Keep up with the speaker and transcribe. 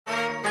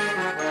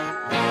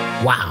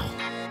Wow.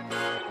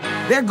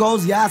 There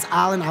goes Yas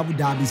Al Abu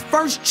Dhabi's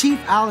first chief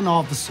island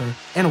officer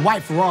in a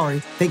white Ferrari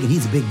thinking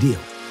he's a big deal.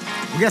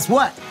 Well, guess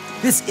what?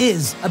 This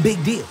is a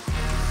big deal.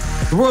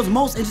 The world's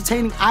most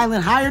entertaining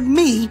island hired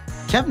me,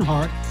 Kevin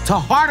Hart, to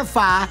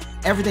Hartify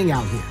everything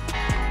out here.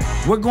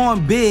 We're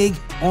going big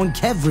on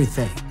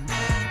Keverything.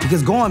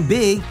 Because going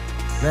big,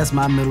 that's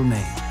my middle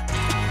name.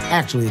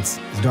 Actually, it's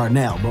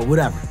Darnell, but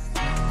whatever.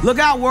 Look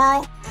out,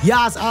 world.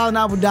 Yas Al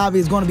Abu Dhabi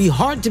is going to be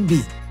hard to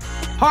beat.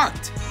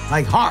 Hart,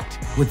 like heart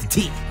with the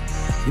T.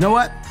 You know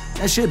what?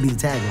 That should be the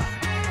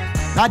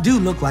tagline. I do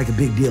look like a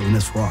big deal in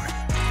this Ferrari.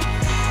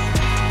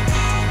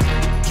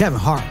 Kevin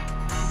Hart,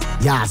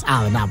 Yas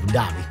Al Abu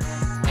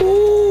Dhabi.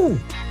 Ooh,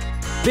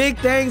 big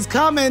things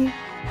coming.